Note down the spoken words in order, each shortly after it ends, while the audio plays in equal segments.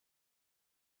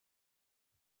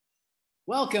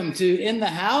Welcome to In the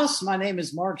House. My name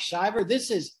is Mark Shiver. This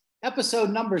is episode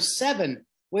number 7.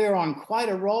 We are on quite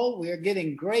a roll. We are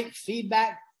getting great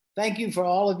feedback. Thank you for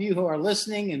all of you who are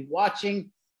listening and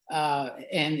watching. And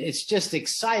it's just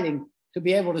exciting to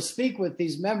be able to speak with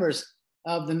these members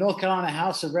of the North Carolina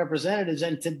House of Representatives.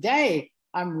 And today,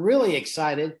 I'm really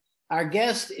excited. Our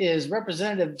guest is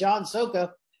Representative John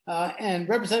Szoka. And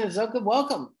Representative Szoka,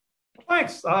 welcome.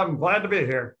 Thanks. I'm glad to be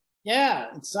here. Yeah,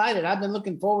 excited. I've been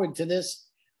looking forward to this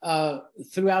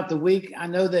throughout the week. I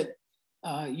know that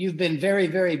you've been very,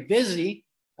 very busy.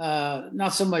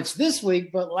 Not so much this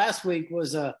week, but last week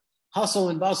was a hustle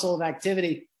and bustle of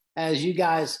activity as you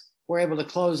guys were able to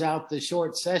close out the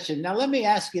short session. Now, let me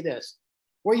ask you this.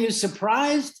 Were you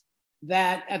surprised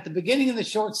that at the beginning of the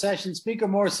short session, Speaker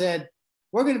Moore said,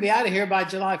 we're going to be out of here by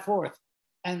July 4th?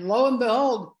 And lo and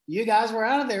behold, you guys were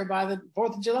out of there by the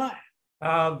 4th of July.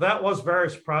 That was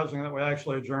very surprising that we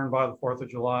actually adjourned by the 4th of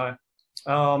July.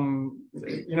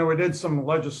 We did some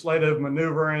legislative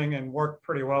maneuvering and worked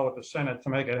pretty well with the Senate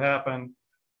to make it happen.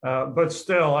 But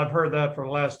still, I've heard that for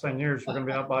the last 10 years, we're going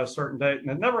to be out by a certain date, and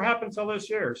it never happened until this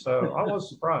year. So I was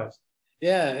surprised.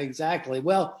 Yeah, exactly.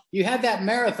 Well, you had that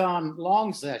marathon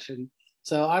long session,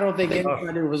 so I don't think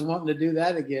anybody was wanting to do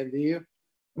that again, do you?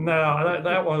 No,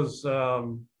 that was,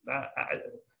 the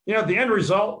end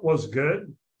result was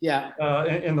good. Yeah.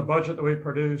 In the budget that we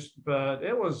produced, but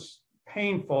it was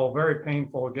painful, very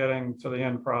painful getting to the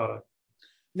end product.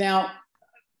 Now,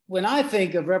 when I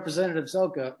think of Representative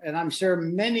Szoka, and I'm sure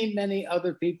many, many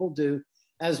other people do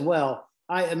as well,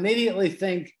 I immediately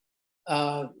think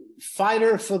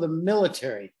fighter for the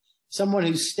military, someone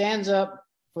who stands up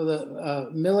for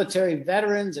the military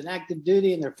veterans and active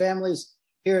duty and their families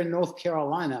here in North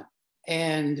Carolina.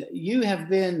 And you have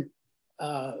been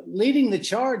leading the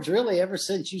charge really ever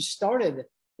since you started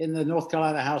in the North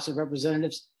Carolina House of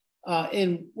Representatives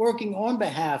in working on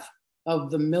behalf of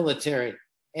the military.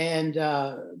 And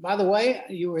by the way,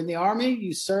 you were in the Army,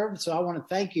 you served, so I want to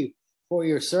thank you for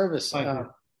your service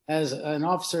as an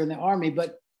officer in the Army.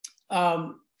 But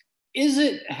is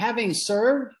it having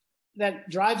served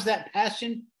that drives that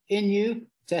passion in you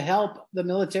to help the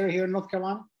military here in North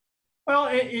Carolina? Well,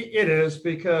 it is,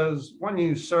 because when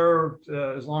you served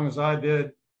as long as I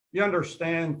did, you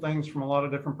understand things from a lot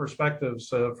of different perspectives,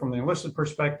 from the enlisted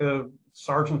perspective,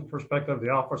 sergeant perspective, the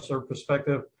officer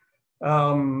perspective.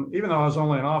 Even though I was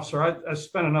only an officer, I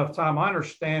spent enough time. I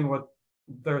understand what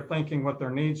they're thinking, what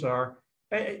their needs are.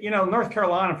 North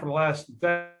Carolina for the last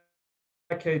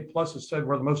decade plus has said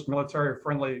we're the most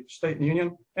military-friendly state in the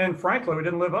union. And frankly, we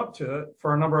didn't live up to it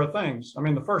for a number of things. I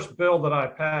mean, the first bill that I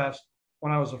passed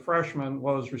when I was a freshman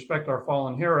was Respect Our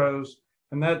Fallen Heroes,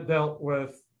 and that dealt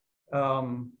with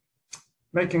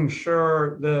making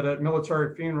sure that at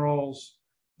military funerals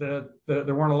that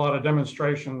there weren't a lot of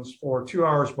demonstrations for 2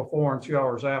 hours before and 2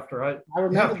 hours after. I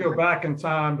have to go back in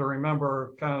time to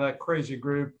remember kind of that crazy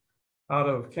group out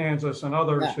of Kansas and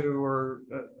others who were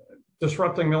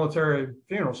disrupting military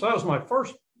funerals. So that was my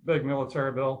first big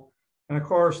military bill. And of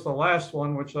course, the last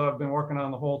one, which I've been working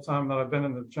on the whole time that I've been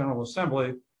in the General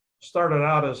Assembly, started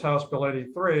out as House Bill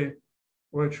 83,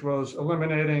 which was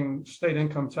eliminating state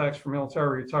income tax for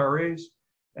military retirees.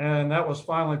 And that was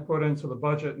finally put into the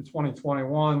budget in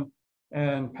 2021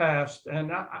 and passed.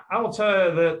 And I will tell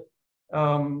you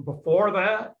that before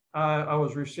that, I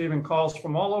was receiving calls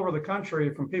from all over the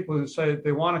country from people who say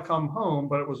they want to come home,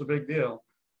 but it was a big deal.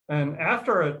 And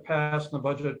after it passed and the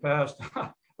budget passed,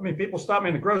 I mean, people stop me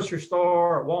in the grocery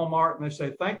store, at Walmart, and they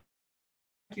say, thank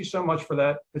you so much for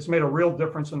that. It's made a real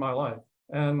difference in my life.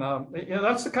 And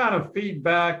that's the kind of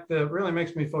feedback that really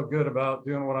makes me feel good about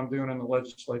doing what I'm doing in the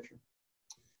legislature.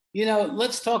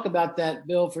 Let's talk about that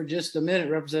bill for just a minute,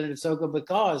 Representative Szoka,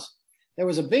 because there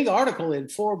was a big article in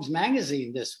Forbes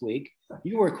magazine this week.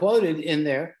 You were quoted in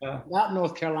there about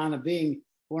North Carolina being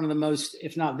one of the most,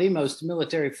 if not the most,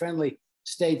 military-friendly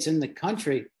states in the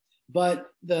country. But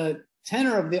the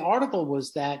tenor of the article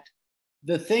was that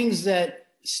the things that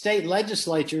state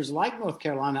legislatures like North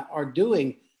Carolina are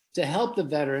doing to help the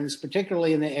veterans,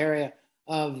 particularly in the area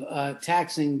of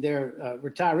taxing their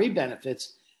retiree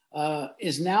benefits,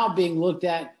 is now being looked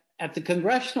at the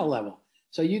congressional level.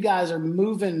 So you guys are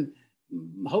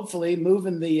hopefully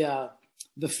moving the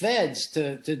feds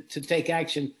to take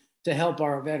action to help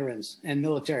our veterans and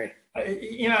military.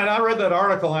 And I read that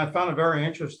article and I found it very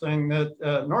interesting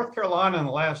that North Carolina in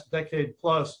the last decade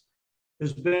plus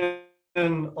has been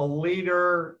a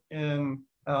leader in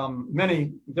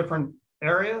many different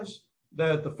areas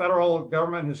that the federal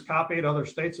government has copied, other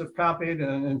states have copied.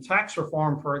 And in tax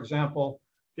reform, for example,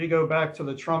 if you go back to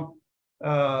the Trump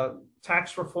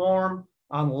tax reform,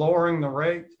 on lowering the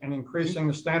rate and increasing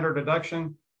the standard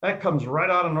deduction, that comes right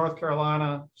out of North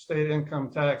Carolina state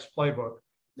income tax playbook.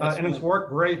 And it's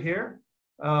worked great here.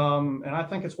 And I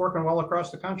think it's working well across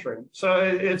the country. So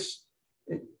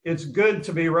it's good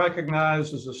to be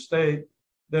recognized as a state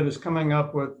that is coming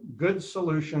up with good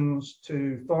solutions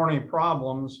to thorny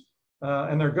problems.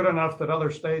 And they're good enough that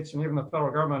other states and even the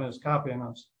federal government is copying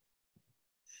us.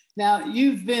 Now,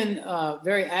 you've been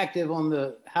very active on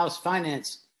the House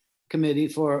Finance Committee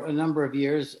for a number of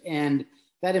years, and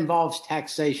that involves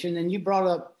taxation. And you brought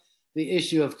up the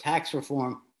issue of tax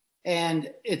reform.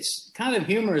 And it's kind of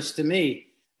humorous to me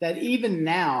that even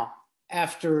now,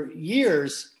 after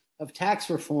years of tax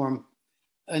reform,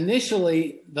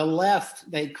 initially the left,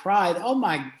 they cried, oh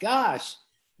my gosh,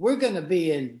 we're going to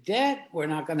be in debt. We're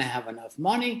not going to have enough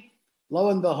money. Lo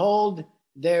and behold,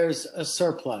 there's a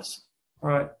surplus.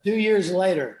 Right. 2 years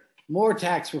later, more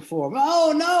tax reform.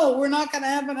 Oh no, we're not going to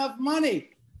have enough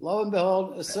money. Lo and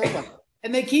behold, a surplus.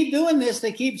 And they keep doing this.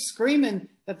 They keep screaming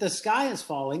that the sky is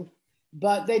falling,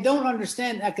 but they don't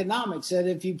understand economics. That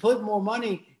if you put more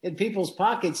money in people's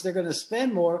pockets, they're going to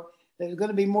spend more. There's going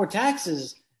to be more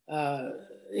taxes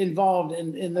involved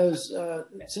in those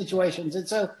situations. And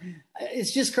so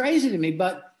it's just crazy to me.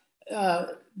 But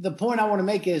the point I want to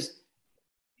make is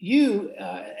you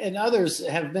and others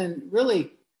have been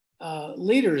really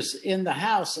leaders in the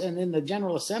House and in the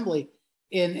General Assembly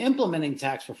in implementing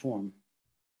tax reform.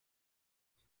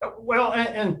 Well,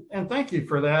 and thank you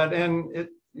for that. And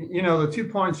the 2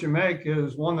 points you make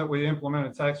is one, that we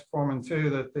implemented tax reform, and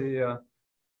two, that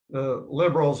the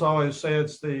liberals always say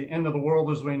it's the end of the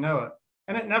world as we know it.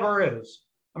 And it never is.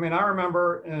 I mean, I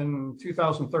remember in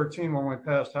 2013 when we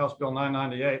passed House Bill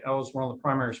 998, I was one of the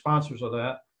primary sponsors of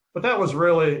that. But that was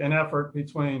really an effort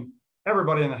between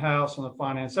everybody in the House and the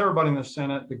Finance, everybody in the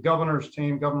Senate, the governor's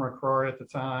team, Governor McCrory at the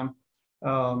time,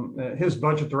 his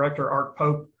budget director, Art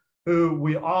Pope, who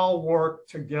we all worked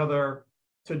together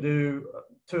to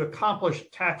accomplish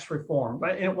tax reform.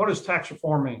 And what does tax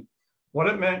reform mean? What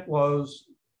it meant was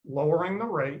lowering the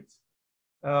rate,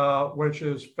 which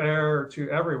is fair to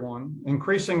everyone,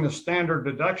 increasing the standard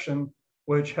deduction,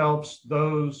 which helps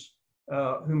those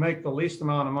who make the least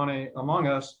amount of money among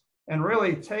us, and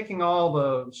really taking all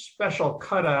the special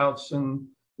cutouts and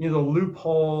the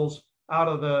loopholes out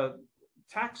of the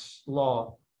tax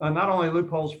law. Not only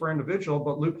loopholes for individual,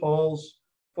 but loopholes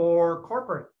for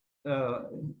corporate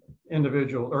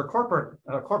individual or corporate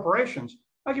corporations.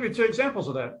 I'll give you two examples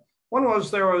of that. One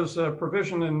was there was a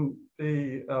provision in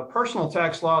the personal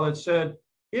tax law that said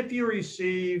if you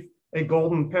receive a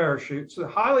golden parachute, so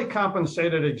highly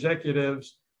compensated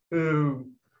executives who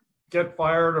get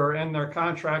fired or end their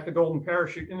contract, a golden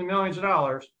parachute in the millions of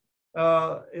dollars,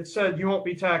 it said you won't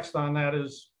be taxed on that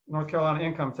as North Carolina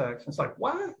income tax. It's like,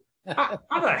 what? How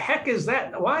the heck is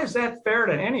that? Why is that fair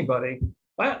to anybody?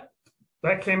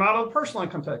 That came out of personal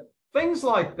income tax. Things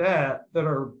like that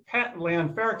are patently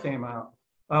unfair came out.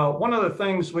 One of the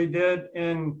things we did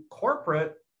in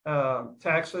corporate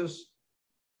taxes,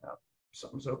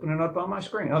 something's opening up on my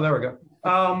screen. Oh, there we go.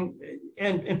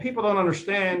 And people don't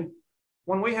understand,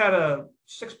 when we had a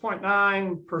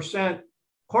 6.9%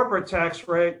 corporate tax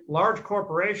rate, large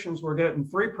corporations were getting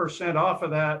 3% off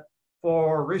of that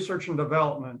for research and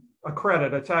development,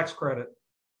 a tax credit.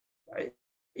 And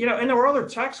there were other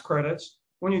tax credits.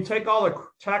 When you take all the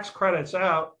tax credits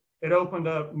out, it opened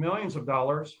up millions of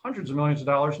dollars, hundreds of millions of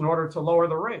dollars in order to lower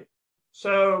the rate.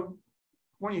 So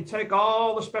when you take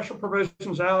all the special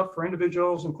provisions out for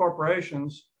individuals and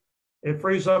corporations, it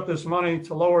frees up this money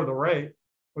to lower the rate,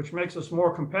 which makes us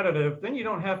more competitive. Then you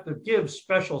don't have to give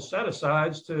special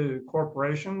set-asides to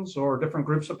corporations or different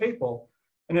groups of people.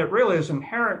 And it really is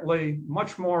inherently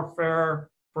much more fair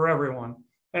for everyone.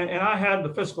 And I had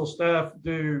the fiscal staff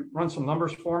run some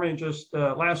numbers for me just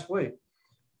last week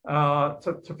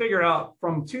to figure out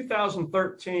from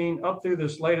 2013 up through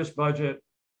this latest budget,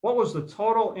 what was the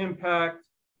total impact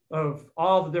of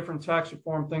all the different tax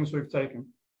reform things we've taken.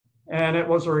 And it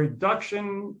was a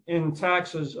reduction in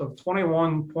taxes of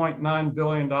 $21.9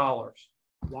 billion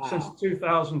since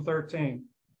 2013.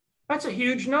 That's a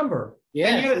huge number. Yeah,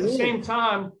 and yet at the same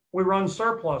time, we run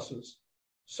surpluses.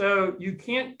 So you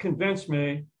can't convince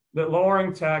me that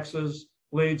lowering taxes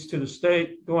leads to the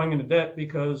state going into debt,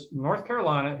 because North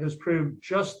Carolina has proved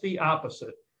just the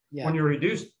opposite. Yeah. When you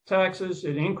reduce taxes,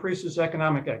 it increases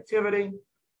economic activity.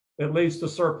 It leads to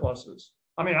surpluses.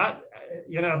 I mean,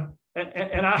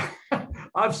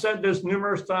 I've said this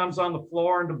numerous times on the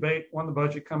floor in debate when the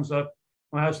budget comes up,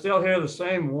 when I still hear the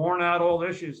same worn out old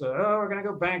issues that, we're going to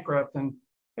go bankrupt. And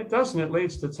it doesn't. It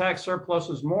leads to tax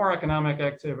surpluses, more economic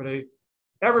activity.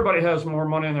 everybody has more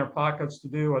money in their pockets to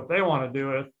do what they want to do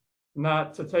with,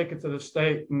 not to take it to the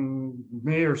state and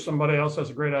me or somebody else has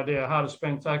a great idea how to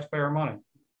spend taxpayer money.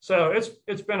 So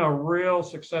it's been a real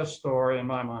success story in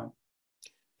my mind.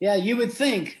 Yeah, you would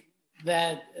think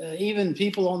that even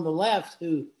people on the left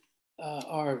who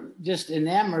are just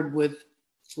enamored with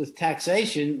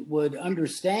taxation would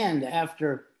understand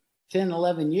after 10,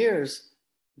 11 years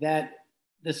that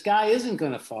the sky isn't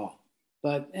going to fall.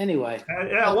 But anyway.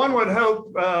 Yeah, one would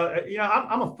hope,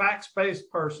 I'm a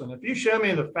facts-based person. If you show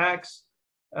me the facts,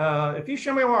 if you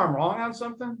show me where I'm wrong on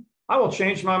something, I will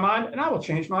change my mind and I will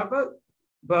change my vote.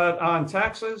 But on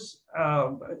taxes,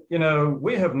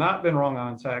 we have not been wrong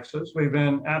on taxes. We've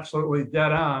been absolutely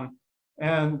dead on.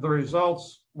 And the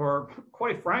results were,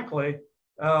 quite frankly,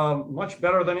 much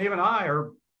better than even I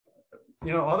or,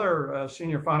 other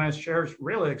senior finance chairs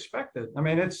really expected. I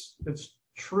mean, it's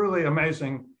truly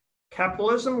amazing.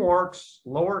 Capitalism works,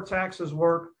 lower taxes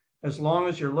work, as long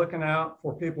as you're looking out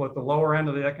for people at the lower end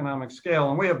of the economic scale.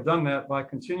 And we have done that by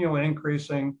continually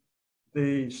increasing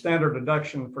the standard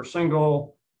deduction for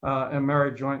single and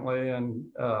married jointly. And,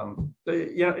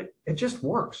 it just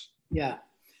works. Yeah.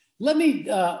 Let me,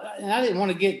 and I didn't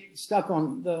want to get stuck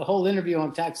on the whole interview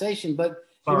on taxation, but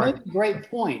you make a great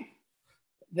point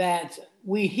that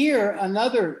we hear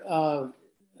another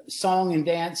song and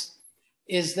dance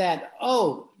is that,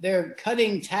 they're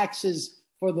cutting taxes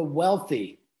for the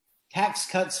wealthy, tax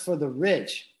cuts for the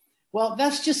rich. Well,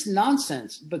 that's just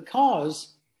nonsense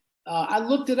because I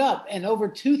looked it up and over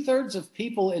 2/3 of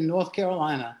people in North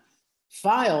Carolina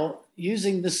file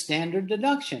using the standard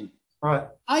deduction. Right.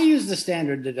 I use the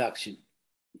standard deduction.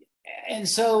 And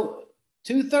so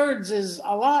 2/3 is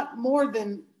a lot more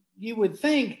than you would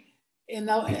think.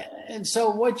 And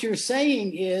so what you're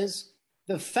saying is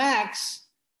the facts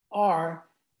are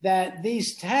that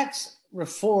these tax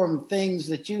reform things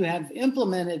that you have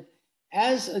implemented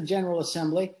as a General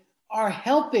Assembly are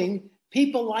helping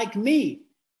people like me.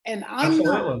 And I'm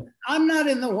not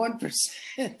in the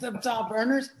 1% of top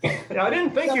earners. Yeah, I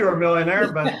didn't think you were a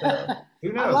millionaire, but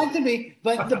who knows? I'd like to be.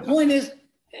 But the point is,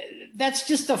 that's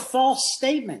just a false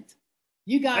statement.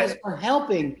 You guys are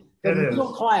helping the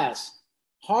middle class,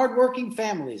 hardworking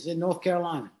families in North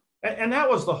Carolina. And that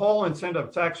was the whole intent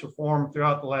of tax reform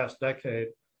throughout the last decade.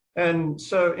 And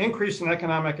so increasing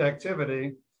economic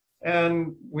activity.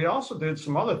 And we also did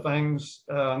some other things,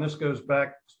 and this goes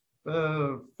back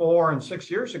 4 and 6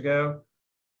 years ago.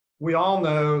 We all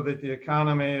know that the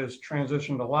economy has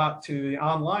transitioned a lot to the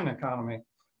online economy.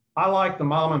 I like the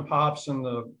mom and pops and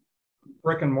the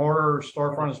brick and mortar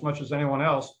storefront as much as anyone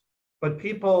else, but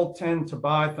people tend to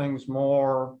buy things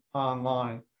more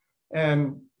online.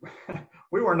 And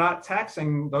we were not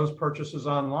taxing those purchases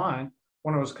online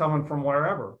when it was coming from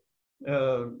wherever.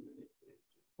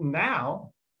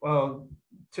 Now,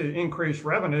 to increase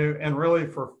revenue and really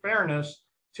for fairness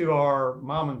to our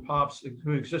mom and pops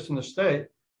who exist in the state,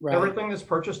 everything that's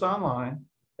purchased online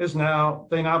is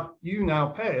you now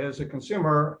pay as a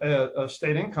consumer a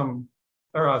state income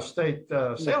or a state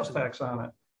sales tax on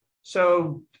it.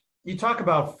 So you talk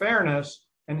about fairness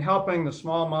and helping the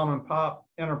small mom and pop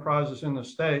enterprises in the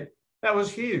state. That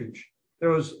was huge. There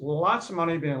was lots of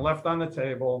money being left on the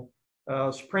table.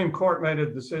 Supreme Court made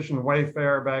a decision,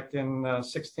 Wayfair, back in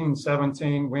 16,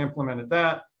 17. We implemented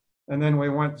that. And then we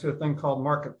went to a thing called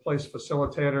Marketplace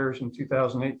Facilitators in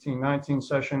 2018-19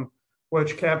 session,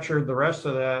 which captured the rest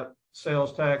of that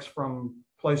sales tax from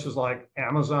places like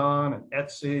Amazon and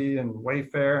Etsy and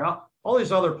Wayfair, all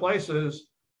these other places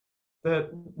that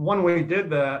when we did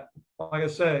that, like I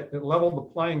say, it leveled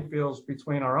the playing fields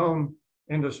between our own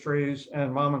industries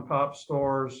and mom and pop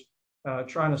stores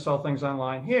trying to sell things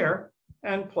online here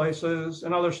and places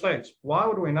in other states. Why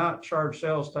would we not charge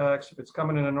sales tax if it's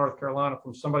coming into North Carolina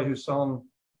from somebody who's selling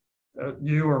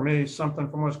you or me something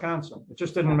from Wisconsin? It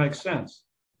just didn't make sense.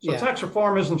 So tax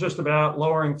reform isn't just about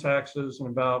lowering taxes and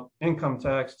about income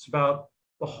tax. It's about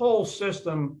the whole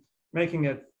system, making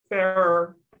it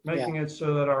fairer, making it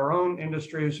so that our own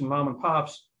industries and mom and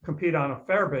pops compete on a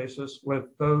fair basis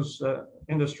with those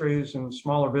industries and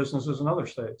smaller businesses in other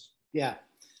states. Yeah.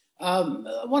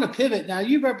 I want to pivot. Now,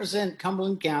 you represent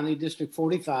Cumberland County, District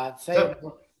 45,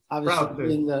 Fayetteville, obviously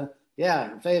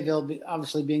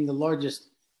being the largest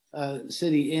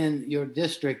city in your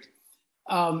district.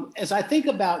 As I think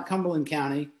about Cumberland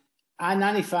County,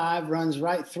 I-95 runs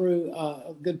right through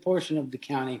a good portion of the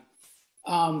county.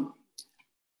 I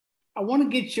want to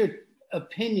get your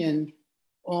opinion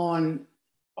on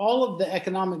all of the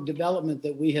economic development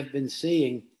that we have been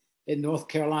seeing in North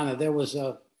Carolina. There was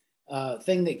a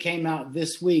thing that came out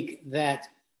this week that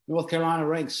North Carolina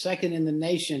ranks second in the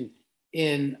nation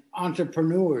in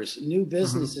entrepreneurs, new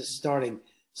businesses starting.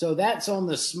 So that's on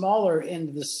the smaller end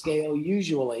of the scale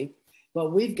usually,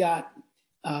 but we've got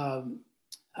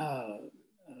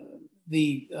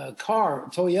the car,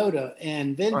 Toyota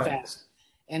and VinFast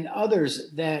and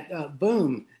others that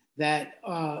Boom, that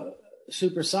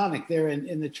Supersonic there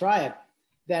in the Triad,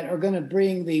 that are going to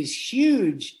bring these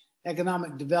huge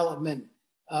economic development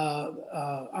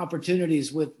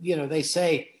opportunities with, they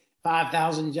say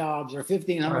 5,000 jobs or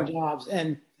 1,500 jobs.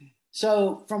 And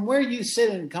so from where you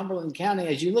sit in Cumberland County,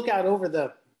 as you look out over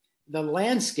the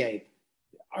landscape,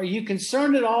 are you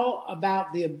concerned at all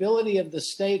about the ability of the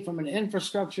state from an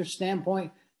infrastructure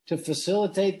standpoint to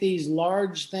facilitate these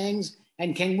large things?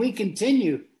 And can we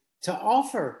continue to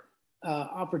offer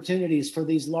opportunities for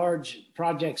these large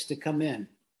projects to come in?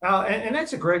 And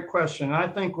that's a great question. I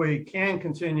think we can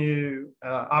continue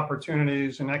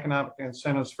opportunities and economic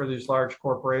incentives for these large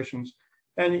corporations.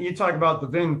 And you talk about the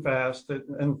VinFast,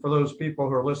 and for those people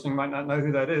who are listening might not know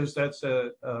who that is. That's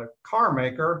a car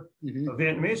maker, a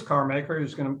Vietnamese car maker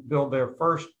who's going to build their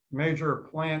first major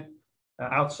plant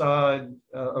outside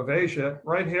of Asia,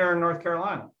 right here in North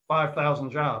Carolina,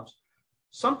 5,000 jobs.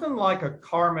 Something like a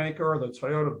car maker or the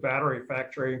Toyota battery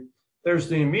factory, there's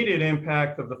the immediate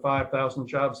impact of the 5,000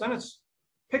 jobs. Then it's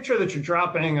picture that you're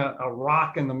dropping a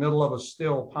rock in the middle of a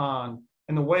still pond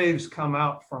and the waves come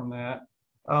out from that.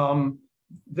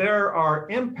 There are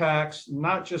impacts,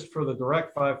 not just for the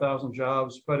direct 5,000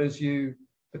 jobs, but the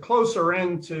closer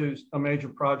into a major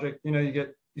project,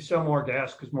 you sell more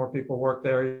gas because more people work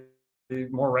there, you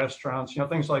need more restaurants,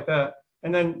 things like that.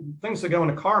 And then things that go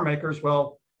into car makers,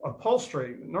 well,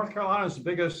 upholstery. North Carolina is the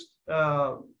biggest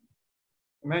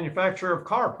manufacturer of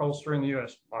car upholstery in the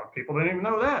U.S. A lot of people didn't even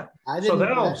know that. So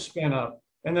that'll spin up.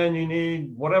 And then you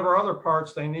need whatever other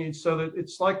parts they need, so that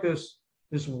it's like this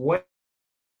wave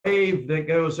that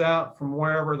goes out from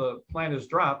wherever the plant is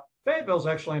dropped. Fayetteville's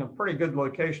actually in a pretty good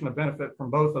location to benefit from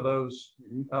both of those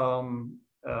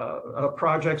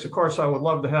projects. Of course, I would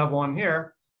love to have one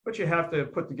here, but you have to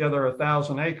put together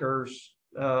 1,000 acres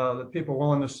that people are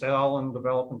willing to sell and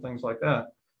develop and things like that.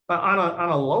 On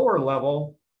a lower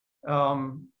level,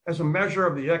 as a measure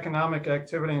of the economic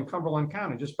activity in Cumberland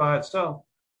County, just by itself,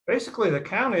 basically the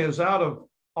county is out of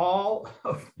all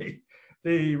of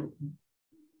the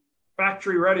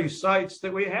factory-ready sites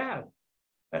that we had.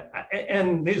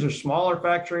 And these are smaller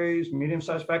factories,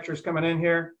 medium-sized factories coming in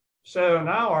here. So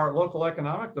now our local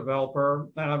economic developer,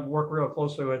 and I've worked real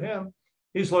closely with him,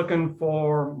 he's looking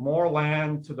for more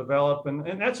land to develop.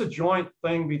 And that's a joint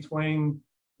thing between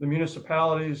the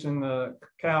municipalities in the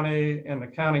county and the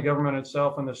county government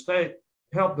itself and the state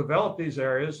to help develop these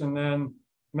areas, and then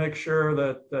make sure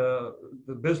that the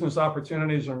business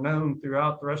opportunities are known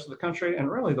throughout the rest of the country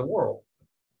and really the world.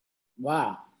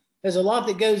 Wow. There's a lot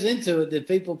that goes into it that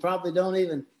people probably don't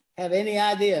even have any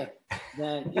idea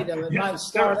that, it might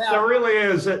start out. There really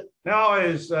is. It now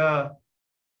is,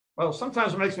 well,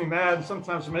 sometimes it makes me mad,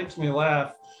 sometimes it makes me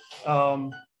laugh.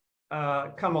 Come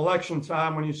election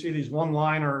time, when you see these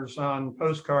one-liners on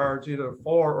postcards, either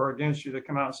for or against you, that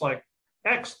come out, it's like,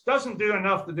 X doesn't do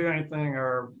enough to do anything,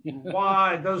 or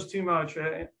Y does too much.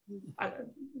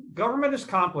 Government is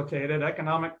complicated.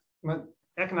 Economic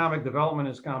development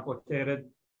is complicated.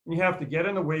 And you have to get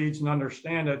in the weeds and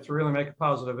understand it to really make a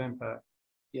positive impact.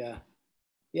 Yeah.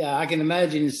 Yeah, I can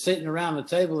imagine sitting around the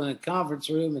table in a conference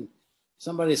room and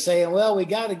somebody saying, well, we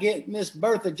got to get Miss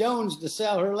Bertha Jones to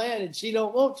sell her land and she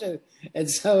don't want to. And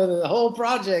so the whole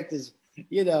project is,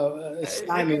 it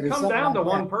can come down to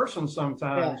one person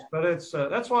sometimes, but it's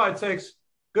that's why it takes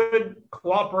good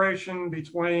cooperation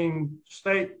between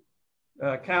state,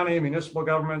 county, municipal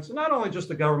governments, and not only just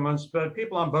the governments, but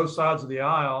people on both sides of the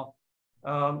aisle.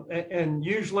 And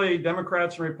usually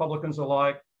Democrats and Republicans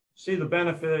alike see the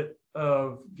benefit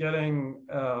of getting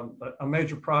a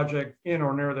major project in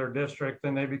or near their district,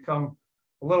 and they become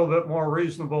a little bit more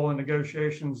reasonable in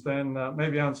negotiations than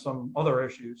maybe on some other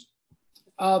issues.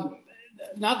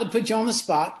 Not to put you on the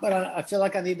spot, but I feel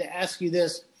like I need to ask you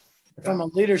this from a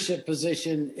leadership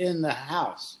position in the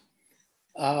House.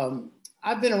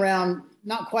 I've been around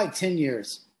not quite 10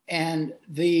 years, and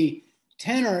the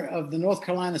tenor of the North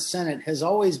Carolina Senate has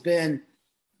always been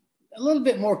a little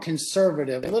bit more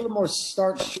conservative, a little more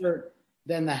starch shirt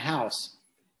than the House.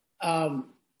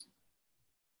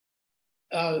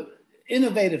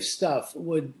 Innovative stuff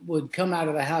would come out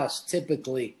of the House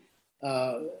typically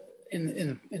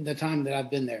in the time that I've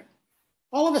been there.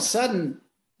 All of a sudden,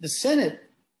 the Senate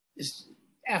is,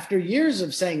 after years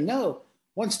of saying no,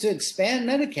 wants to expand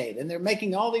Medicaid, and they're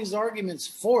making all these arguments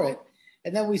for it.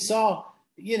 And then we saw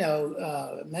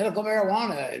medical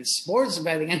marijuana and sports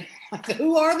betting. And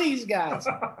who are these guys?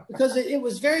 Because it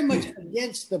was very much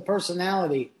against the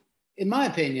personality, in my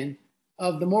opinion,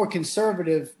 of the more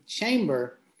conservative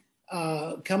chamber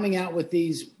coming out with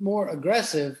these more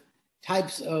aggressive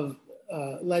types of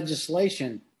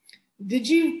legislation. Did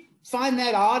you find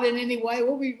that odd in any way?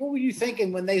 What were you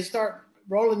thinking when they start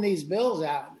rolling these bills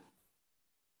out?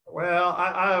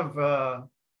 Well,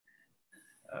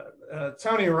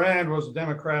 Tony Rand was a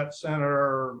Democrat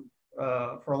senator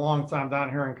for a long time down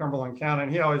here in Cumberland County,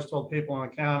 and he always told people in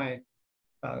the county,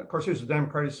 of course, he was a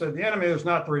Democrat, he said, the enemy is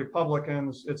not the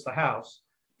Republicans, it's the House.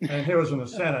 And he was in the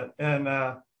Senate. And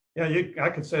I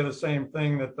could say the same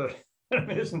thing, that the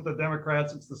enemy isn't the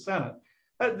Democrats, it's the Senate.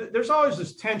 There's always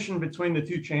this tension between the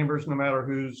two chambers, no matter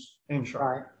who's in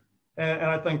charge. Right. And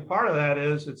I think part of that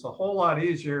is it's a whole lot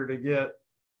easier to get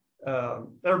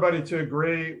everybody to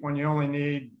agree when you only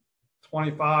need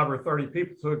 25 or 30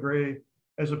 people to agree,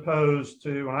 as opposed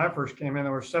to when I first came in,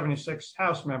 there were 76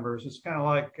 House members. It's kind of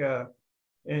like,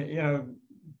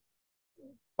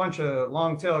 bunch of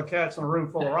long-tailed cats in a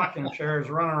room full of rocking chairs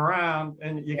running around,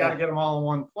 and you got to get them all in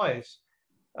one place.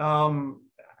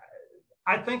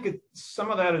 I think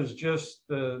some of that is just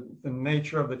the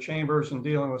nature of the chambers and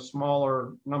dealing with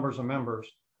smaller numbers of members.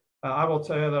 I will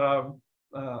tell you that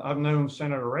I've known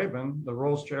Senator Rabin, the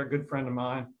Rules Chair, a good friend of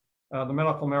mine. The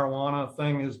medical marijuana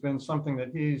thing has been something that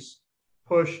he's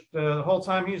pushed the whole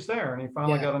time he's there, and he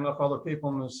finally got enough other people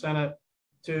in the Senate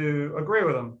to agree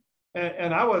with him.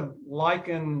 And I would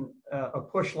liken a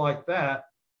push like that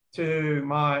to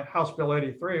my House Bill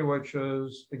 83, which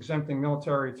is exempting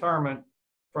military retirement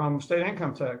from state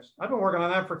income tax. I've been working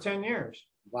on that for 10 years.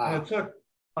 Wow. And it took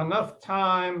enough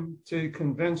time to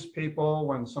convince people,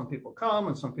 when some people come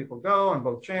and some people go in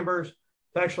both chambers,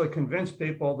 to actually convince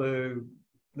people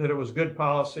that it was good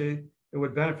policy, it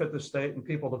would benefit the state, and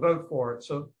people to vote for it.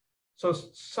 So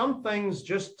some things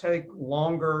just take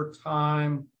longer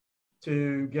time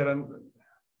to get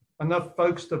enough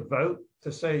folks to vote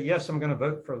to say, yes, I'm going to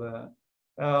vote for that.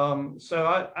 So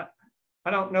I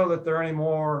don't know that they're any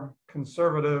more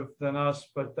conservative than us,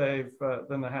 but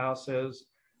than the House is.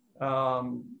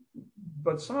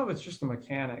 But some of it's just the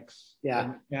mechanics,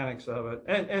 the mechanics of it.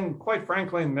 And quite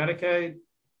frankly, in Medicaid,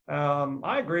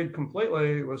 I agreed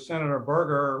completely with Senator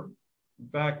Berger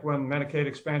back when Medicaid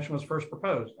expansion was first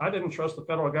proposed. I didn't trust the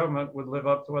federal government would live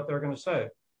up to what they're going to say.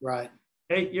 Right.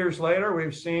 8 years later,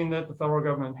 we've seen that the federal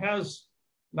government has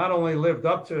not only lived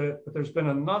up to it, but there's been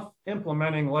enough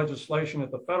implementing legislation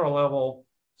at the federal level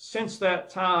since that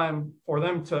time for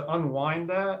them to unwind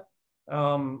that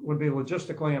would be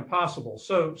logistically impossible.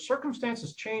 So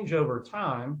circumstances change over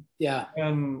time. Yeah.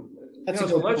 And as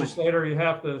a legislator, you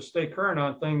have to stay current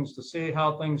on things to see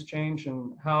how things change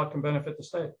and how it can benefit the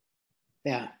state.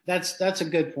 Yeah, that's a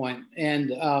good point.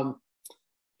 And, I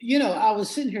was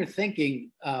sitting here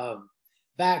thinking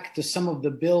back to some of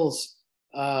the bills,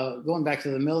 going back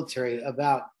to the military,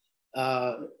 about,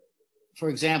 for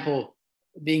example,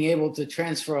 being able to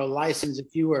transfer a license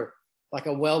if you were like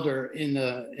a welder in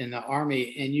the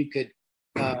Army, and you could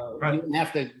you didn't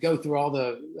have to go through all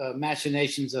the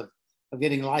machinations of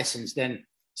getting licensed, and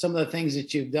some of the things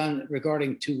that you've done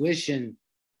regarding tuition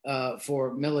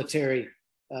for military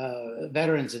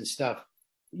veterans and stuff.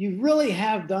 You really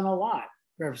have done a lot,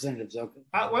 Representative Szoka.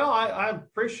 I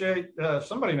appreciate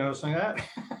somebody noticing that.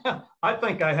 I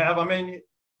think I have. I mean,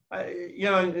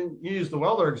 you use the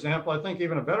welder example. I think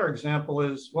even a better example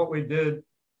is what we did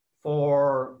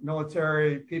for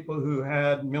military people who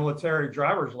had military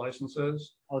driver's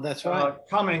licenses. Oh, that's right.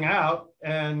 Coming out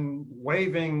and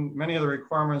waiving many of the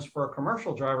requirements for a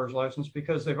commercial driver's license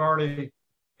because they've already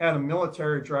had a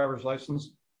military driver's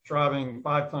license driving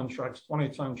 5-ton trucks,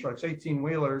 20-ton trucks,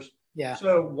 18-wheelers. Yeah.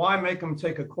 So why make them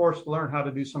take a course to learn how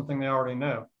to do something they already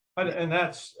know? And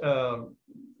that's, I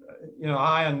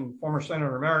and former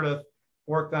Senator Meredith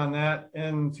worked on that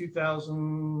in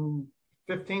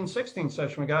 2015-16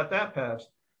 session. We got that passed.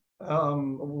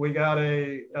 We got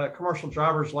a commercial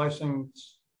driver's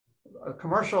license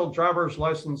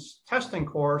testing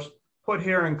course put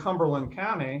here in Cumberland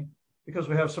County because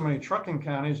we have so many trucking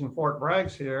counties and Fort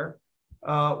Bragg's here,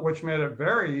 which made it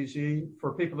very easy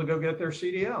for people to go get their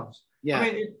CDLs. Yeah.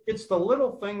 I mean, it's the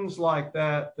little things like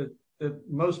that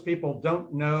most people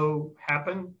don't know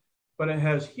happen, but it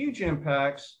has huge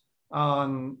impacts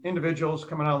on individuals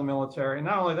coming out of the military, and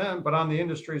not only them, but on the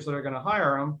industries that are going to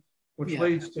hire them, which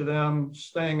leads to them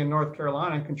staying in North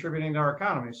Carolina and contributing to our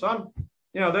economy. So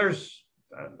there's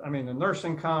the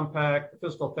nursing compact, the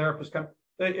physical therapist,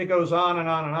 it goes on and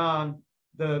on and on.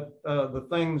 The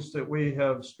things that we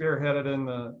have spearheaded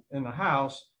in the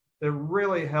House that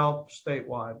really help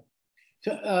statewide.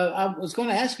 So, I was going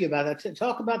to ask you about that.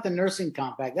 Talk about the nursing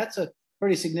compact. That's a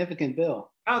pretty significant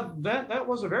bill. That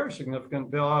was a very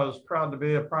significant bill. I was proud to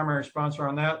be a primary sponsor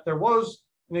on that. There was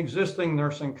an existing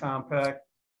nursing compact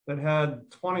that had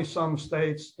 20-some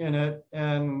states in it.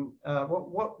 And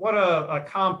what a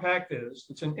compact is,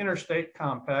 it's an interstate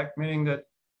compact, meaning that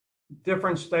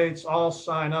different states all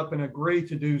sign up and agree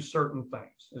to do certain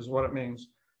things, is what it means.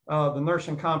 The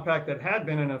nursing compact that had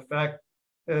been in effect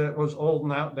was old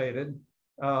and outdated.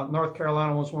 North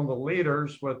Carolina was one of the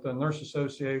leaders with the Nurse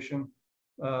Association,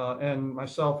 and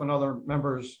myself and other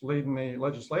members leading the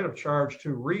legislative charge to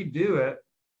redo it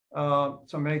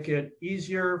to make it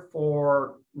easier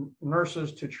for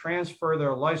nurses to transfer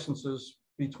their licenses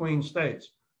between states.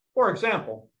 For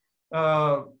example,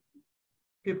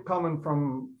 people coming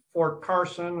from Fort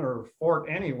Carson or Fort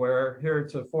anywhere here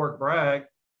to Fort Bragg,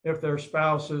 if their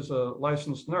spouse is a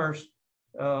licensed nurse,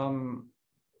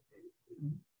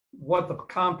 what the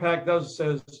compact does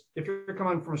says, if you're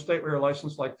coming from a state where you're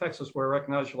licensed, like Texas, where I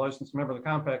recognize your licensed member of the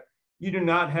compact, you do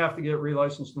not have to get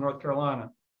relicensed in North Carolina.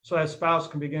 So that spouse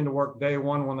can begin to work day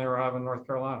one when they arrive in North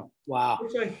Carolina. Wow.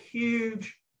 It's a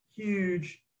huge,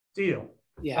 huge deal.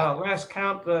 Yeah. Last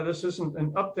count, this isn't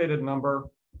an updated number,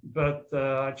 but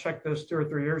I checked this 2 or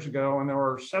 3 years ago, and there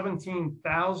were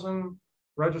 17,000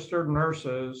 registered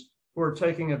nurses who are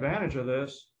taking advantage of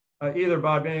this, either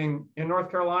by being in North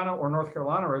Carolina or North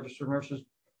Carolina registered nurses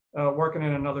working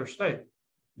in another state.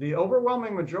 The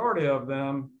overwhelming majority of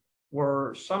them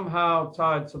were somehow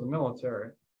tied to the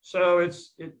military. So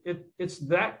it's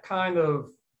that kind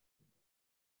of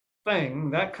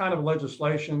thing, that kind of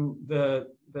legislation that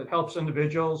helps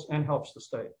individuals and helps the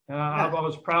state. And I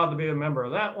was proud to be a member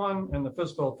of that one, and the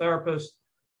physical therapist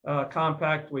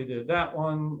compact, we did that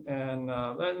one, and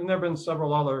there have been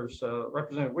several others.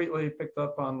 Representative Wheatley picked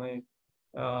up on that.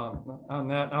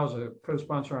 I was a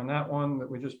co-sponsor on that one that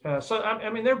we just passed. So I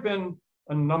mean, there have been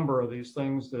a number of these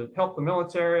things that help the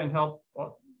military and help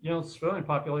the civilian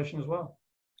population as well.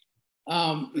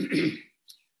 I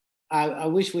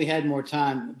wish we had more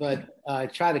time, but I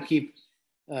try to keep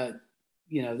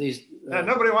these.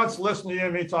 Nobody wants to listen to you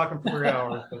and me talking for 3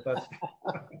 hours, but that's.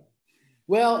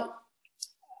 Well,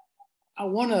 I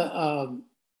want to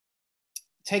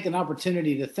take an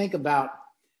opportunity to think about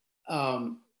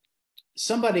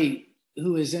somebody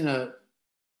who is in a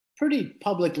pretty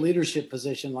public leadership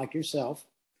position like yourself,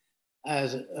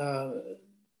 as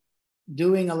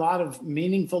doing a lot of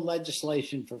meaningful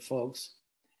legislation for folks.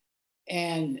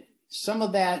 And some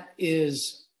of that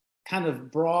is kind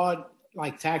of broad,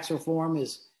 like tax reform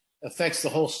affects the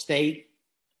whole state.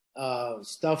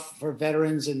 Stuff for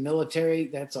veterans and military,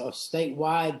 that's a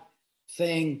statewide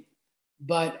thing.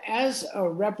 But as a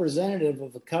representative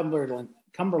of the Cumberland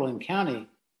County,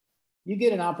 you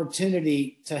get an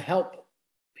opportunity to help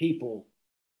people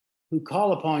who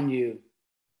call upon you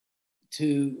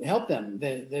to help them.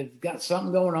 They've got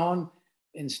something going on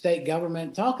in state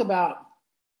government. Talk about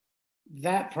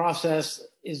that process.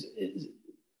 Is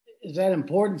that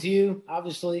important to you,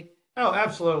 obviously? Oh,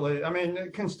 absolutely. I mean,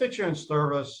 constituent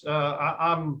service,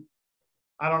 I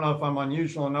don't know if I'm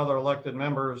unusual in other elected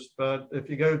members, but if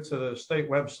you go to the state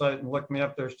website and look me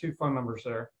up, there's 2 phone numbers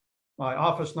there. My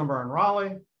office number in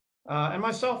Raleigh and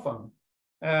my cell phone.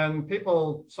 And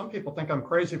some people think I'm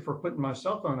crazy for putting my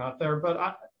cell phone out there,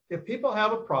 but if people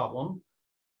have a problem,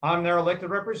 I'm their elected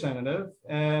representative.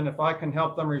 And if I can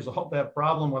help them resolve that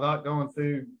problem without going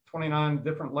through 29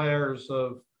 different layers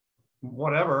of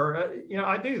whatever,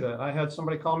 I do that. I had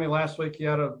somebody call me last week. He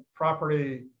had a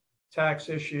property tax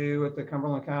issue at the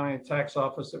Cumberland County tax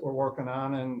office that we're working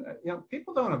on. And,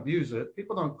 people don't abuse it.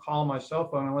 People don't call my cell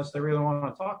phone unless they really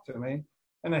want to talk to me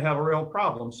and they have a real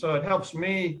problem. So it helps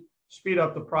me speed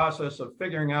up the process of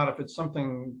figuring out if it's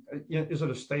something, is it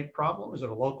a state problem? Is it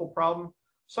a local problem?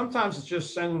 Sometimes it's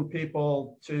just sending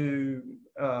people to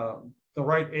the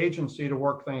right agency to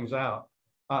work things out.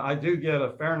 I do get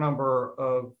a fair number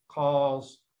of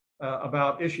calls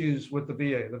about issues with the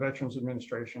VA, the Veterans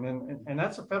Administration, and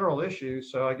that's a federal issue.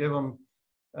 So I give them,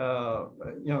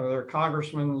 their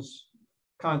congressman's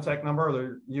contact number,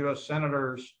 their U.S.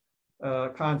 senator's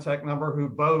contact number, who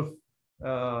both,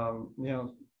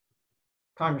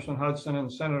 Congressman Hudson and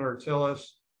Senator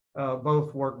Tillis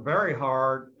both work very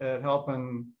hard at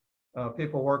helping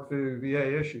people work through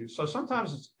VA issues. So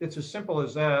sometimes it's as simple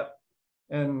as that,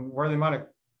 and where they might have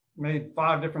made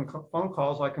 5 different phone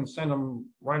calls, I can send them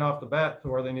right off the bat to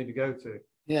where they need to go to.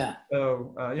 Yeah.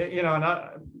 So, and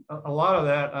a lot of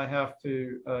that I have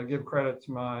to give credit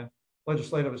to my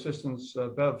legislative assistants,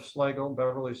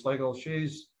 Beverly Slagle.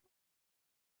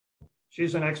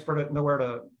 She's an expert at know where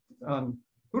to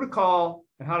who to call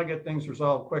and how to get things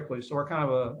resolved quickly. So we're kind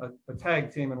of a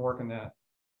tag team in working that.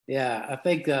 Yeah, I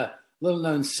think a little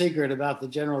known secret about the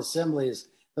General Assembly is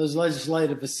those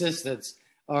legislative assistants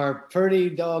are pretty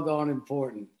doggone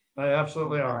important. They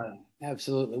absolutely are.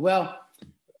 Absolutely. Well,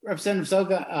 Representative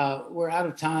Szoka, we're out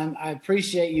of time. I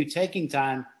appreciate you taking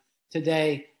time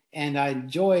today, and I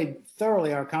enjoyed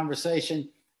thoroughly our conversation.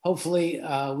 Hopefully,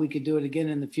 we could do it again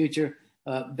in the future.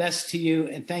 Best to you,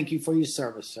 and thank you for your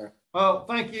service, sir. Well,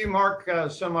 thank you, Mark,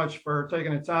 so much for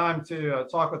taking the time to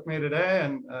talk with me today.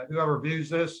 And whoever views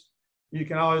this, you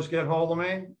can always get hold of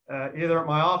me either at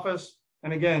my office.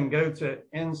 And again, go to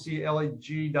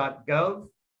ncleg.gov.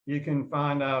 You can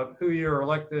find out who your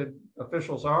elected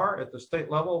officials are at the state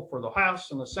level for the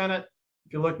House and the Senate.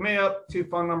 If you look me up, 2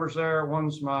 phone numbers there.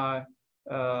 One's my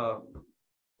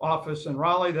office in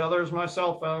Raleigh. The other is my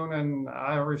cell phone, and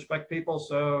I respect people.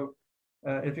 So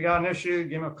if you got an issue,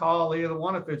 give me a call, either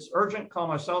one. If it's urgent, call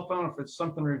my cell phone. If it's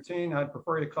something routine, I'd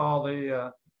prefer you to call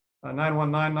the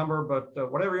 919 number.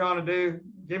 But whatever you want to do,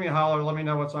 give me a holler. Let me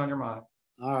know what's on your mind.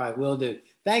 All right, will do.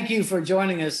 Thank you for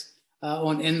joining us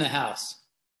on In the House.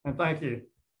 And thank you.